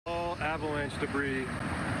avalanche debris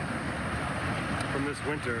from this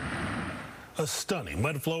winter. A stunning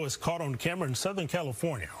mud flow is caught on camera in Southern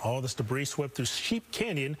California. All this debris swept through Sheep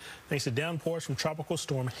Canyon thanks to downpours from Tropical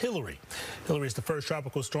Storm Hilary. Hilary is the first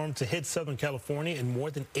tropical storm to hit Southern California in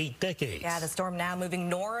more than 8 decades. Yeah, the storm now moving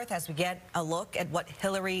north as we get a look at what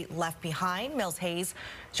Hilary left behind. Mills Hayes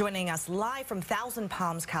joining us live from Thousand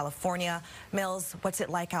Palms, California. Mills, what's it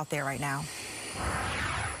like out there right now?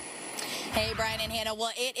 Hey, Brian and Hannah.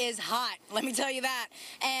 Well, it is hot, let me tell you that.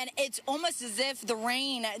 And it's almost as if the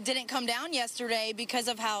rain didn't come down yesterday because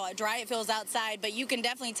of how dry it feels outside. But you can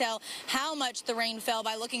definitely tell how much the rain fell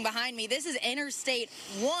by looking behind me. This is Interstate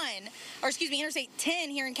 10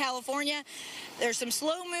 here in California. There's some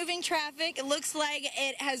slow-moving traffic. It looks like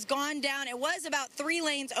it has gone down. It was about 3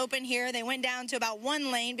 lanes open here. They went down to about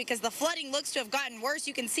 1 lane because the flooding looks to have gotten worse.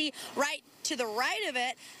 You can see right to the right of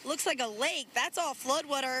it, looks like a lake. That's all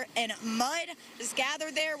floodwater and mud is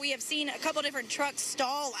gathered there. We have seen a couple different trucks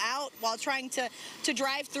stall out while trying to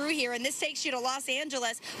drive through here, and this takes you to Los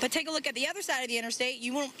Angeles. But take a look at the other side of the interstate.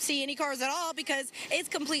 You won't see any cars at all because it's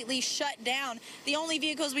completely shut down. The only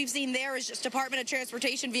vehicles we've seen there is just Department of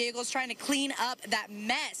Transportation vehicles trying to clean up that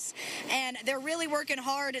mess. And they're really working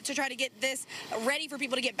hard to try to get this ready for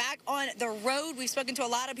people to get back on the road. We've spoken to a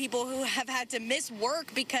lot of people who have had to miss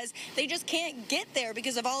work because they just can't get there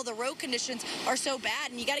because of all the road conditions are so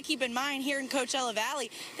bad. And you got to keep in mind here in Coachella Valley,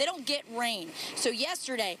 they don't get rain. So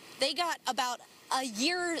yesterday they got about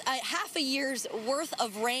half a year's worth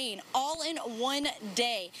of rain all in one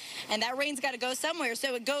day, and that rain's got to go somewhere,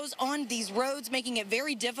 so it goes on these roads, making it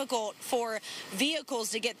very difficult for vehicles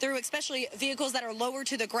to get through, especially vehicles that are lower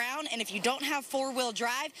to the ground. And if you don't have 4-wheel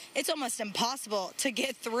drive, it's almost impossible to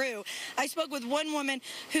get through. I spoke with one woman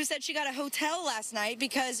who said she got a hotel last night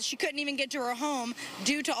because she couldn't even get to her home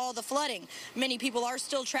due to all the flooding. Many people are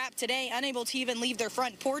still trapped today, unable to even leave their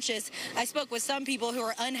front porches. I spoke with some people who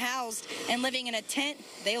are unhoused and living in a tent.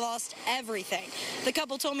 They lost everything. The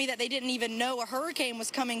couple told me that they didn't even know a hurricane was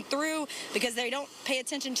coming through because they don't pay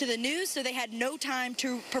attention to the news, so they had no time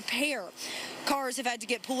to prepare. Cars have had to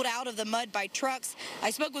get pulled out of the mud by trucks. I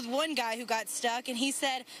spoke with one guy who got stuck, and he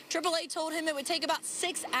said AAA told him it would take about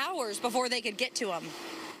 6 hours before they could get to him.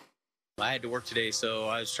 I had to work today, so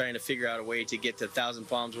I was trying to figure out a way to get to Thousand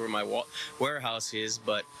Palms where my warehouse is,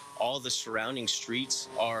 but all the surrounding streets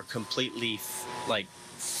are completely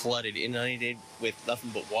flooded, inundated with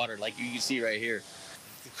nothing but water, like you can see right here.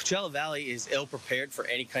 The Coachella Valley is ill-prepared for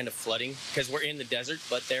any kind of flooding because we're in the desert,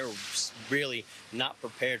 but they're really not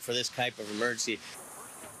prepared for this type of emergency.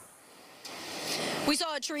 We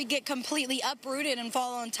saw a tree get completely uprooted and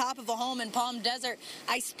fall on top of a home in Palm Desert.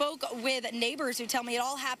 I spoke with neighbors who tell me it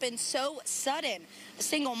all happened so sudden. A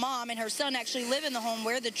single mom and her son actually live in the home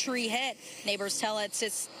where the tree hit. Neighbors tell us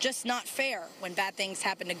it's just not fair when bad things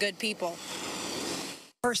happen to good people.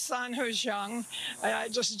 Her son, who's young, I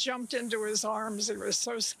just jumped into his arms. He was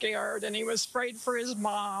so scared, and he was afraid for his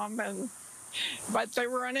mom, but they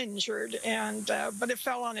were uninjured, but it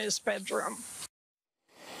fell on his bedroom.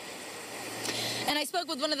 And I spoke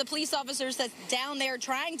with one of the police officers that's down there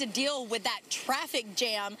trying to deal with that traffic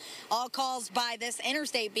jam, all caused by this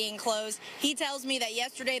interstate being closed. He tells me that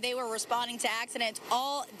yesterday they were responding to accidents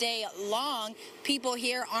all day long. People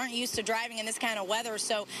here aren't used to driving in this kind of weather,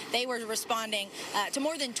 so they were responding to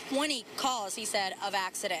more than 20 calls, he said, of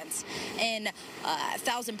accidents. In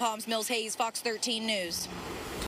Thousand Palms, Mills Hayes, Fox 13 News.